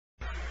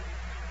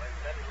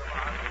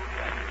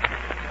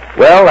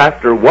Well,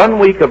 after 1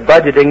 week of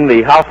budgeting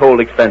the household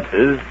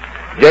expenses,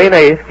 Jane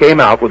Ace came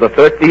out with a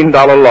 $13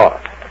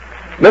 loss.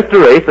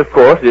 Mr. Ace, of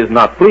course, is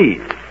not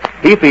pleased.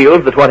 He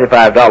feels the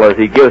 $25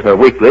 he gives her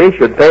weekly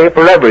should pay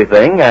for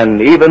everything and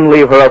even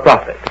leave her a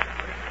profit.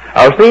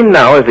 Our scene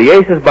now is the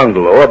Ace's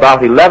bungalow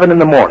about 11 in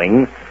the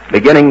morning,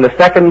 beginning the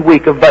second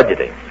week of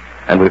budgeting.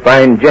 And we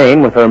find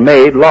Jane with her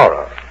maid,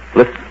 Laura.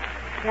 Listen.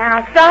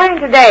 Now, starting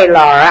today,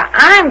 Laura,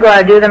 I'm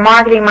going to do the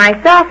marketing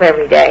myself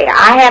every day.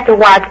 I have to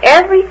watch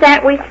every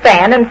cent we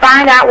spend and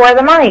find out where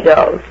the money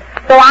goes.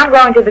 So I'm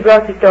going to the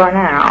grocery store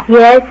now.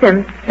 Yes,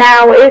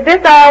 Now, is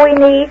this all we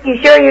need?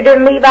 You sure you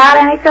didn't leave out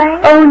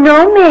anything? Oh,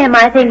 no, ma'am.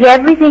 I think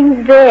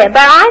everything's there.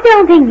 But I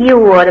don't think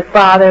you ought to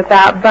bother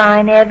about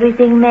buying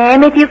everything,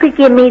 ma'am. If you could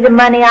give me the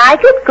money, I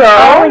could go.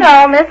 Oh,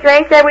 no. Miss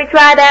Ray said we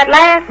tried that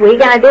last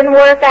week, and it didn't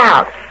work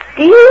out.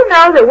 Do you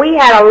know that we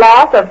had a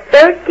loss of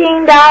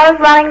 $13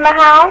 running the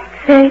house?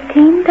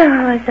 $13,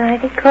 I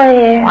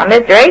declare. Well,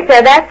 Mr. Ray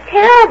said that's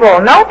terrible.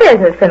 No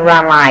business can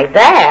run like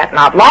that.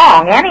 Not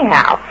long,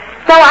 anyhow.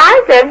 So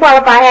I said, well,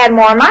 if I had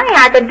more money,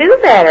 I could do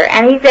better.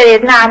 And he said,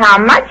 it's not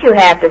how much you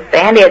have to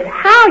spend, it's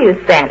how you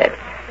spend it.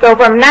 So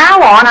from now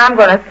on, I'm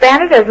going to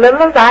spend it as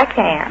little as I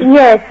can.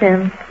 Yes,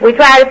 We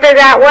tried to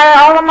figure out where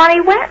all the money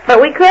went, but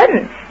we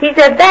couldn't. He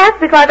said, that's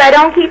because I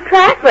don't keep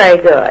track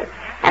very good.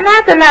 And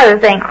that's another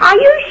thing. Are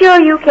you sure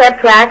you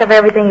kept track of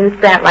everything you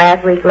spent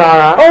last week,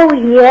 Laura? Oh,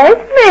 yes,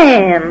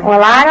 ma'am.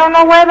 Well, I don't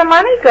know where the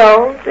money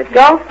goes. It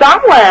goes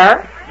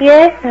somewhere.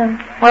 Yes,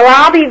 Well,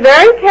 I'll be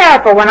very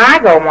careful when I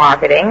go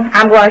marketing.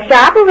 I'm going to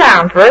shop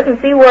around first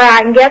and see where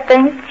I can get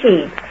things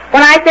cheap.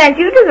 When I sent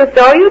you to the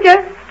store, you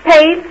just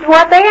paid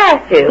what they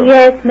asked you.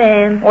 Yes,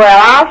 ma'am. Well,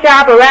 I'll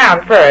shop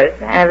around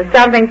first, and if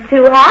something's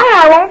too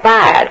high, I won't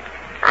buy it.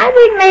 I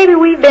think maybe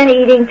we've been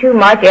eating too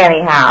much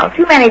anyhow.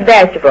 Too many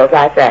vegetables,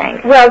 I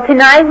think. Well,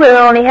 tonight we're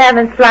only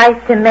having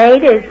sliced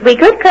tomatoes. We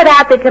could cut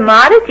out the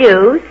tomato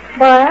juice.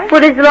 What?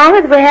 But as long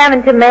as we're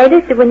having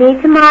tomatoes, do we need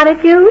tomato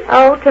juice?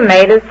 Oh,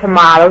 tomatoes.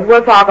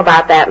 We'll talk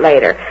about that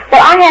later. Well,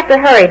 I have to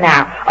hurry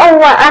now. Oh,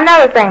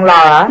 another thing,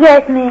 Laura.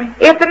 Yes, ma'am.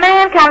 If the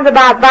man comes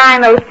about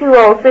buying those 2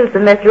 old suits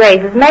of Miss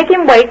Ray's, make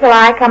him wait till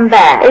I come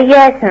back.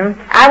 Yes,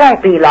 I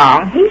won't be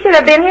long. He should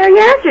have been here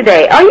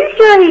yesterday. Are you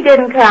sure he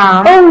didn't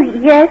come? Oh,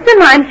 yes,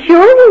 I'm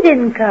sure he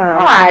didn't come.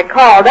 Oh, I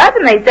called up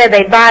and they said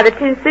they'd buy the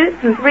 2 suits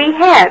and 3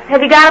 hats.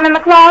 Have you got them in the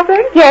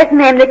closet? Yes,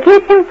 ma'am, the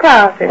kitchen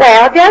closet.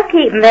 Well, just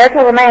keep them there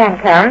till the man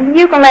comes.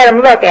 You can let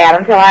him look at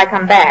them till I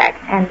come back.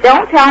 And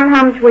don't tell him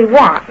how much we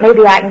want.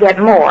 Maybe I can get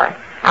more.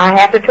 I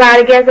have to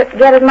try to get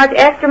as much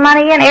extra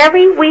money in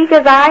every week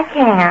as I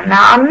can.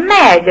 Now,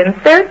 imagine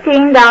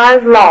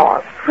 $13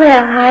 loss.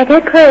 Well, I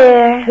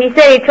declare. He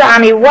said he'd try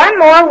me 1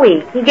 more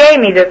week. He gave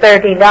me the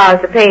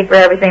 $13 to pay for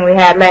everything we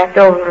had left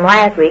over from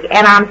last week,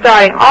 and I'm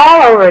starting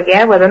all over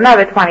again with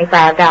another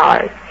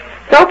 $25.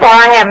 So far,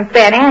 I haven't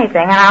spent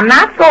anything, and I'm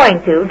not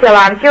going to till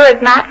I'm sure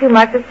it's not too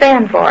much to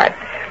spend for it.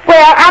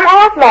 Well, I'm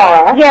off,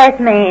 Laura. Yes,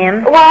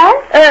 ma'am.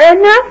 What?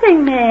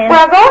 Nothing, ma'am.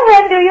 Well, go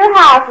ahead and do your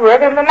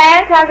housework. If the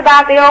man comes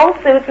about the old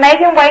suits, make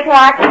him wait till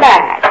I come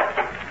back.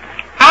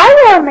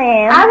 I will,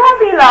 ma'am. I won't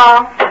be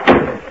long.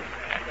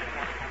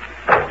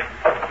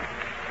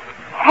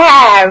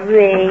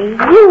 Harry,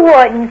 you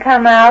wouldn't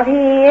come out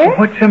here.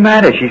 What's the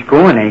matter? She's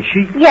going, ain't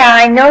she? Yeah,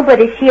 I know, but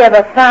if she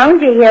ever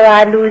found you here,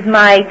 I'd lose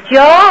my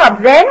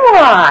job. Then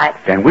what?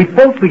 Then we'd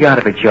both be out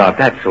of a job,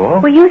 that's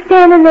all. Were you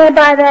standing there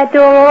by that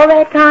door all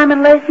that time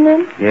and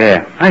listening?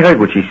 Yeah, I heard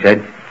what she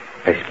said.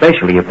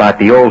 Especially about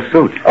the old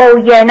suits. Oh,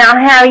 yeah. Now,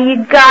 Harry,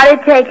 you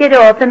gotta take it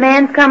off. The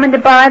man's coming to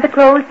buy the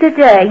clothes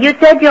today. You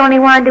said you only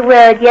wanted to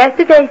wear it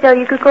yesterday so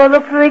you could go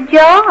look for a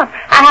job.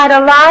 I had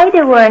to lie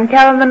to her and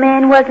tell him the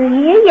man wasn't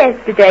here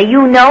yesterday.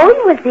 You know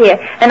he was here.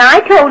 And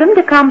I told him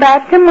to come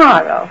back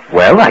tomorrow.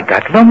 Well, I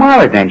got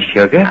tomorrow then,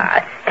 sugar.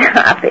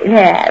 Stop it,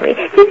 Harry.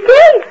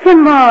 Today's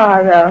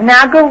tomorrow.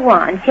 Now, go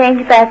on.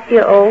 Change back to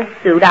your old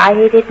suit. I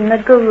hid it in the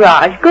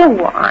garage.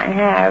 Go on,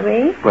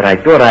 Harry. But I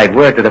thought I'd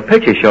wear it to the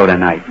picture show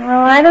tonight.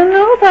 Well, I don't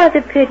know about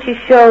the picture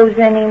shows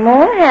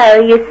anymore,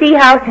 Harry. You see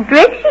how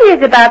strict she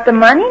is about the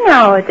money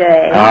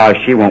nowadays. Oh,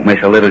 she won't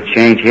miss a little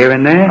change here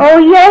and there. Oh,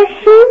 yes,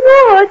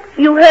 she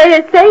would. You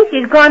heard her say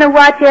she's going to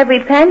watch every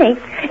penny.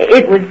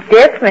 It was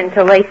different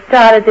till they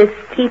started this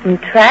keeping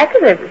track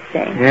of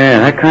everything. Yeah,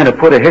 that kind of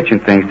put a hitch in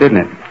things, didn't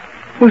it?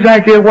 Whose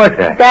idea was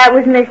that? That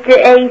was Mr.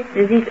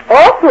 Ace's. He's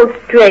awful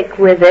strict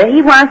with her.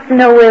 He wants to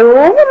know where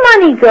all the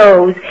money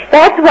goes.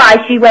 That's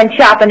why she went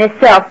shopping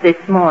herself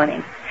this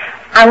morning.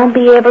 I won't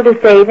be able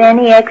to save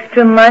any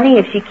extra money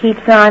if she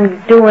keeps on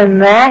doing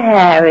that,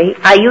 Harry.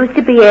 I used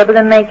to be able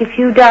to make a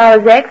few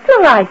dollars extra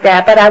like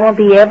that, but I won't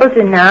be able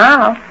to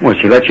now. Well,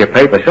 she lets you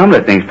pay for some of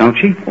the things, don't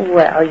she?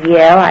 Well,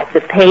 yeah, like the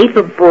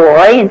paper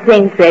boy and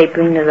things they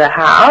bring to the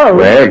house.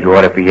 Well, you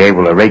ought to be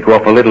able to rake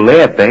off a little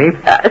there, babe.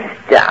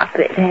 Stop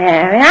it,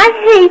 Harry.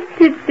 I hate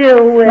to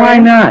do it. Why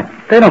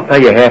not? They don't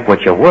pay you half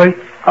what you're worth.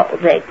 Oh,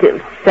 they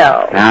do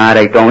so. Nah,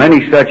 they don't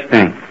any such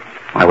thing.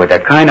 Why, with the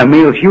kind of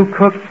meals you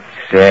cook...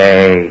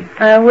 Say.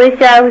 I wish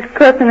I was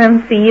cooking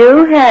them for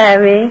you,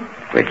 Harry.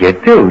 But you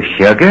do,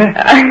 sugar.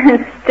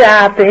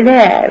 Stop it,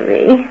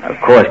 Harry. Of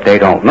course, they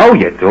don't know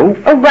you do.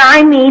 Oh, but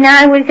I mean,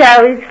 I wish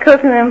I was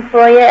cooking them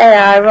for you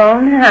at our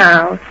own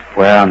house.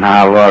 Well,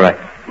 now,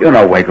 Laura, you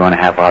know we're going to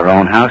have our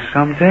own house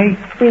someday.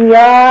 We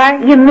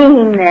are? You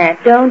mean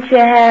that, don't you,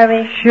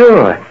 Harry?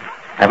 Sure.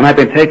 Haven't I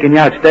been taking you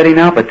out steady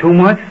now for 2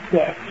 months?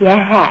 Yes, you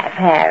have,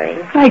 Harry.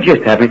 I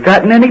just haven't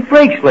gotten any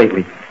breaks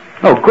lately.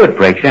 No good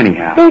breaks,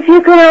 anyhow. If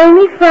you could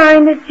only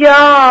find a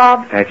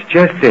job. That's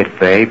just it,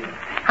 babe.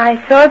 I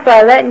thought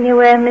by letting you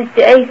wear Mr.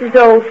 Ace's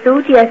old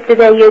suit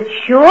yesterday, you'd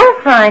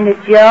sure find a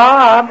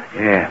job.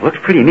 Yeah, looks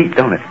pretty neat,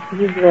 don't it?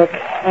 You look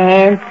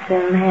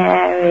handsome,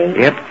 Harry.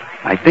 Yep,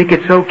 I think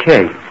it's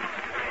okay.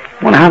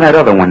 Wonder how that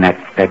other one, that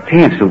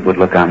tan suit would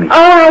look on me.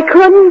 Oh, I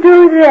couldn't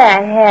do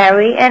that,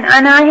 Harry. And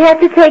I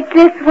had to take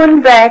this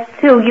one back,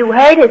 too. You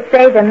heard it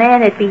say the man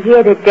would be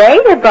here today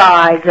to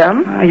buy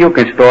them. You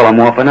can stall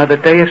them off another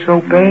day or so,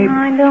 babe.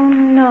 I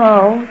don't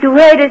know. You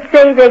heard it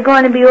say they're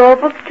going to be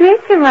awful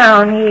strict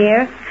around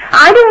here.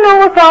 I don't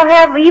know if I'll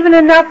have even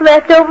enough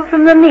left over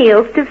from the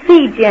meals to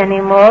feed you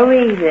anymore,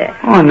 either.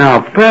 Oh,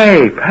 now,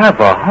 babe, have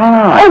a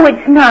heart. Oh,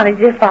 it's not as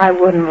if I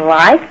wouldn't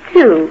like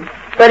to.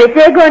 But if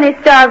they're going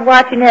to start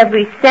watching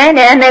every cent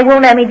and they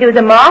won't let me do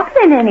the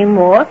marketing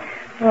anymore,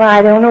 well,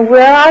 I don't know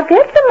where I'll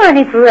get the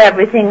money for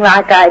everything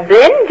like I've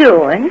been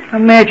doing.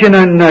 Imagine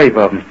her nerve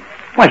of them.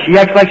 Why, she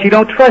acts like she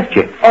don't trust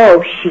you.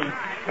 Oh, she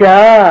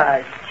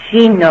does.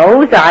 She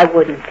knows I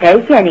wouldn't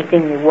take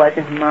anything that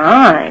wasn't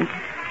mine.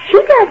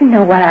 She doesn't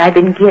know what I've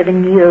been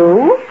giving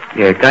you.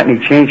 Yeah, got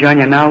any change on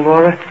you now,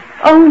 Laura?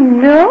 Oh,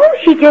 no.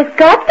 She just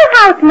got the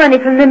house money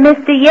from the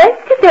mister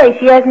yesterday.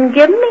 She hasn't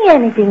given me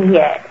anything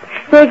yet.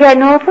 They're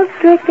getting awful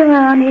strict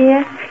around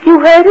here. You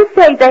heard her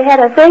say they had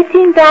a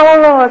 $13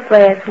 loss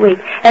last week.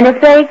 And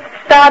if they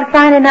start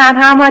finding out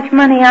how much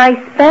money I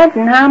spent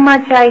and how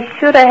much I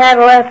should have had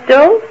left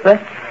over,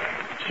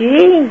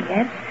 gee,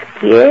 that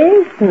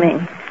scares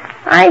me.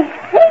 I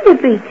hate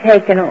to be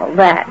taking all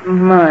that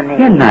money.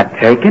 You're not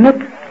taking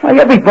it. Well,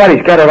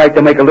 everybody's got a right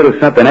to make a little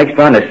something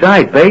extra on the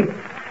side, babe.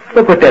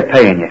 Look what they're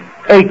paying you.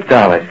 $8.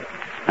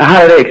 Now,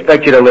 how do they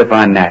expect you to live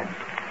on that?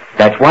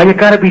 That's why you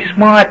gotta be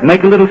smart and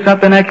make a little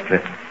something extra.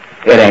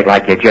 It ain't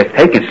like you're just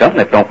taking something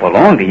that don't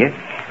belong to you.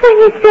 When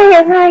you say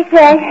it like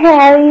that,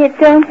 Harry, it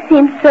don't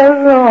seem so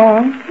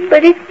wrong.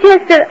 But it's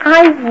just that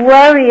I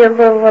worry a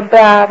little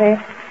about it.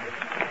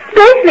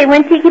 Especially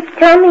when she keeps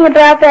telling me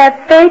about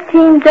that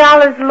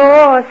 $13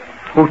 loss.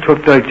 Who took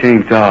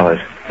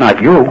 $13?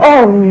 Not you.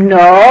 Oh,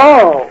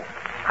 no.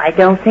 I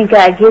don't think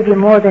I give you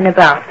more than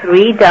about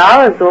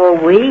 $3 all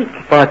week.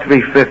 About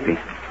 $3.50.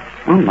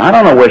 Well, I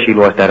don't know where she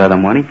lost that other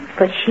money.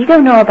 But she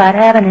don't know about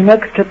having an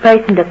extra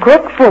person to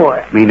cook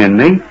for. Meaning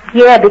me?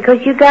 Yeah,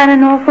 because you got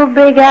an awful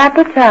big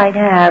appetite,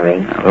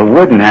 Harry. Well, it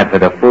wouldn't have for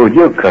the food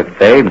you cooked,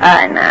 babe. Oh,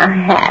 now,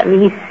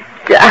 Harry,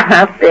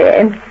 stop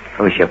it.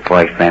 Who's your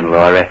boyfriend,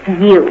 Laura?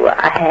 You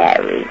are,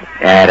 Harry.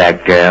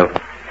 That girl.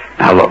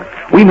 Now, look,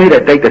 we made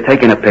a date to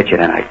take in a picture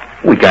tonight.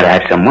 We gotta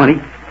have some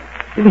money.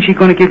 Isn't she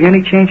gonna give you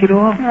any change at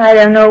all? I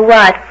don't know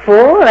what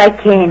for. I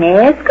can't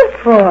ask her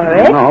for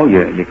it. No,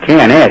 you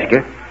can't ask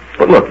her.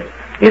 But look,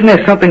 isn't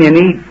there something you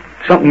need?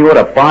 Something you ought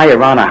to buy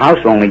around the house,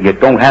 only you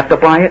don't have to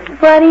buy it?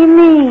 What do you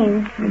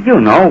mean? You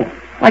know,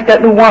 like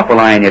that new waffle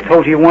iron you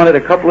told you wanted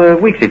a couple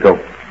of weeks ago.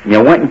 And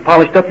you went and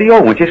polished up the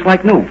old one just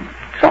like new.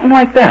 Something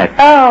like that.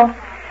 Oh,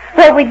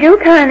 well, we do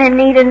kind of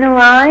need a new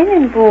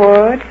ironing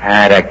board.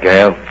 That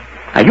girl.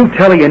 Now, you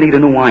tell her you need a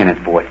new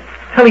ironing board.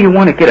 Tell her you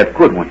want to get a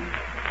good one.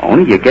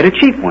 Only you get a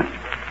cheap one.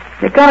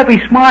 You gotta be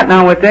smart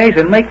nowadays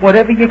and make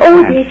whatever you can.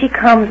 Oh, here she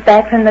comes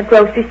back from the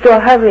grocery store.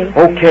 Hurry.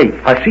 Okay,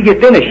 I'll see you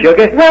at dinner,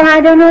 sugar. Well,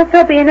 I don't know if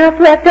there'll be enough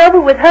left over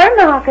with her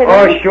marketing.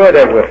 Oh, sure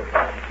there will.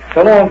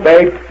 So long,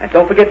 babe. And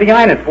don't forget the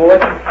ironing board.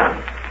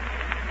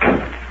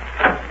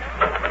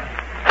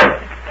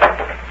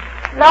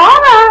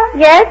 Laura?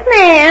 Yes,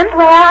 ma'am.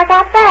 Well, I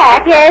got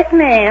back. Yes,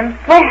 ma'am.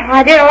 Well,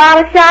 I did a lot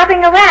of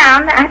shopping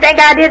around. I think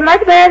I did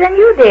much better than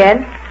you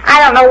did. I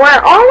don't know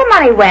where all the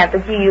money went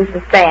that you used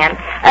to spend.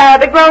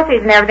 The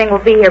groceries and everything will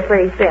be here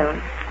pretty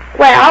soon.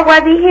 Well,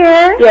 was he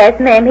here? Yes,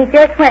 ma'am. He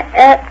just went,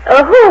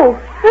 who?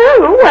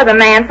 Who? Well, the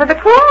man for the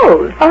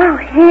clothes. Oh,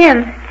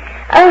 him.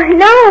 Oh,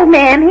 no,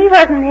 ma'am. He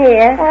wasn't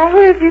here. Well,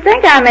 who did you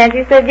think I meant?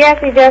 You said yes,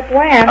 he just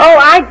went. Oh,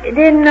 I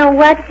didn't know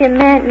what you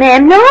meant,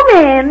 ma'am. No,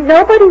 ma'am.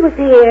 Nobody was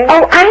here.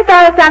 Oh, I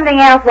thought of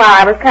something else while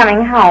I was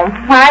coming home.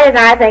 Why didn't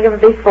I think of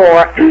it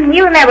before?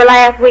 You remember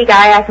last week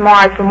I asked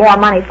Marge for more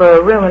money for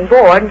a room and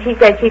board, and she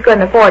said she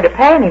couldn't afford to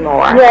pay any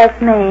more. Yes,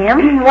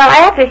 ma'am. Well,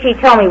 after she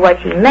told me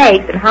what she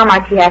makes and how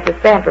much she has to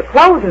spend for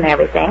clothes and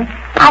everything,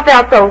 I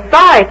felt so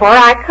sorry for her,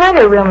 I cut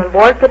her room and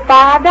board to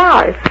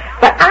 $5.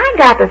 But I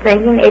got to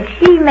thinking if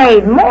she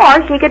made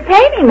more, she could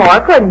pay me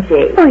more, couldn't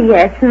she? Oh,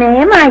 yes,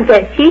 ma'am. I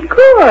guess she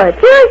could.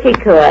 Sure she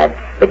could.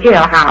 But you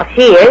know how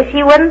she is.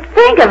 She wouldn't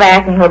think of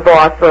asking her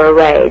boss for a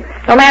raise,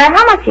 no matter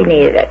how much she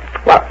needed it.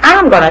 Well,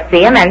 I'm going to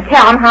see him and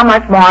tell him how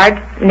much Marge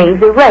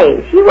needs a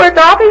raise. She worked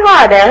awfully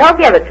hard there. He'll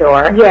give it to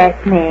her. Yes,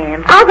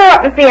 ma'am. I'll go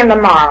up and see him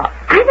tomorrow.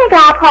 I think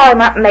I'll call him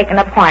up and make an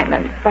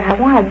appointment. But I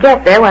want to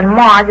get there when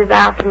Marge is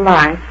out for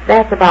lunch.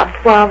 That's about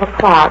 12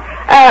 o'clock.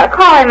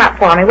 Call him up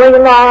for me, will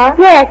you, Laura?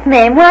 Yes,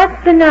 ma'am.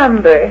 What's the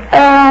number?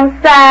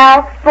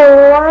 South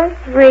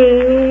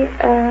 43,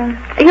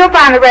 you'll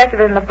find the rest of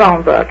it in the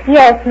phone book.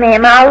 Yes,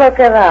 ma'am. I'll look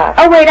it up.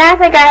 Oh, wait, I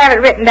think I have it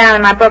written down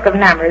in my book of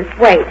numbers.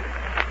 Wait.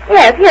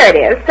 Yes, here it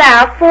is.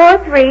 South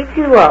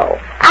 4320.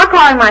 I'll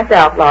call him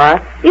myself, Laura.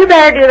 You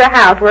better do the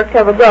housework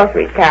till the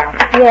groceries come.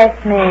 Yes,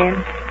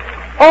 ma'am.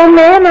 Oh,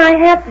 ma'am, I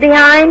have the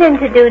ironing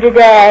to do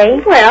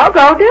today. Well,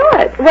 go do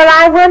it. Well,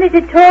 I wanted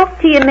to talk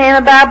to you,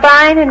 ma'am, about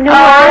buying a new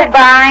iron.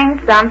 Buying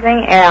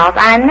something else.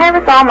 I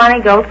never saw money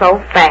go so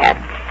fast.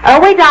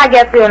 Wait till I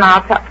get through and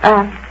I'll talk.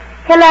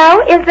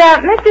 Hello? Is,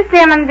 Mr.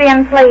 Simmons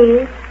in,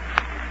 please?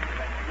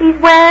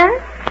 He's where?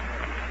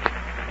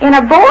 In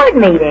a board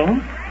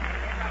meeting?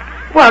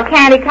 Well,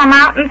 can't he come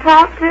out and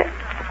talk to...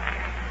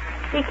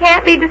 He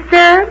can't be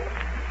disturbed?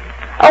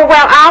 Oh,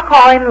 well, I'll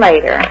call him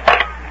later.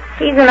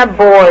 He's in a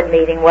board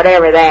meeting,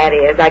 whatever that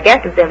is. I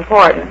guess it's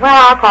important.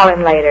 Well, I'll call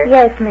him later.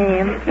 Yes,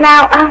 ma'am.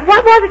 Now,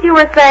 what was it you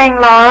were saying,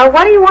 Laura?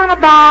 What do you want to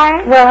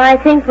buy? Well, I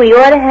think we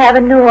ought to have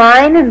a new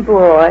ironing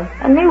board.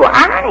 A new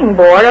ironing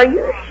board? Are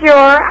you sure?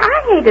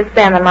 I hate to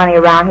spend the money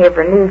around here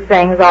for new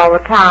things all the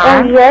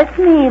time. Oh, yes,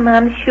 ma'am,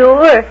 I'm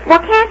sure. Well,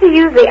 can't you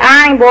use the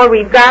ironing board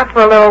we've got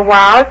for a little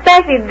while,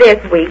 especially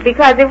this week?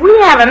 Because if we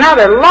have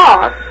another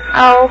loss...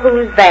 Oh,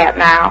 who's that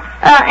now?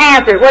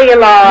 Answer, will you,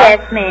 Laura?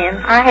 Yes,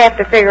 ma'am. I have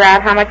to figure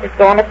out how much it's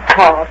going to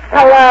cost.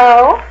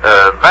 Hello?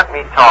 Let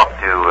me talk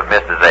to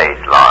Mrs.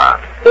 Ace,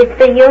 Laura. It's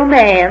for you,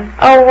 ma'am.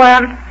 Oh,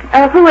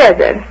 who is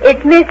it?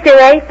 It's Mr.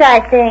 Ace, I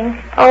think.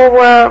 Oh,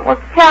 well,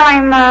 tell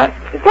him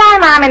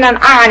I'm in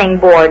an ironing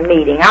board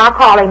meeting. I'll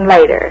call him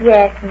later.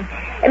 Yes, ma'am.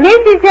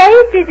 Mrs.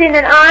 Ace is in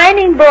an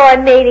ironing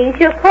board meeting.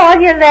 She'll call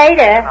you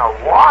later. Now,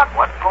 what?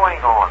 What's going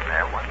on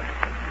there?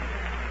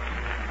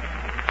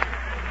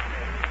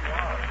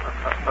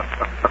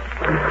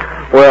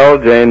 Well,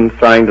 Jane's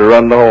trying to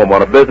run the home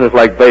on a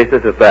business-like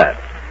basis at that.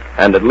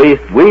 And at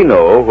least we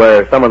know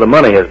where some of the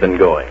money has been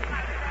going.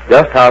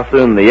 Just how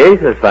soon the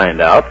Aces find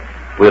out,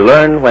 we'll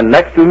learn when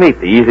next we meet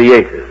the Easy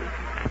Aces.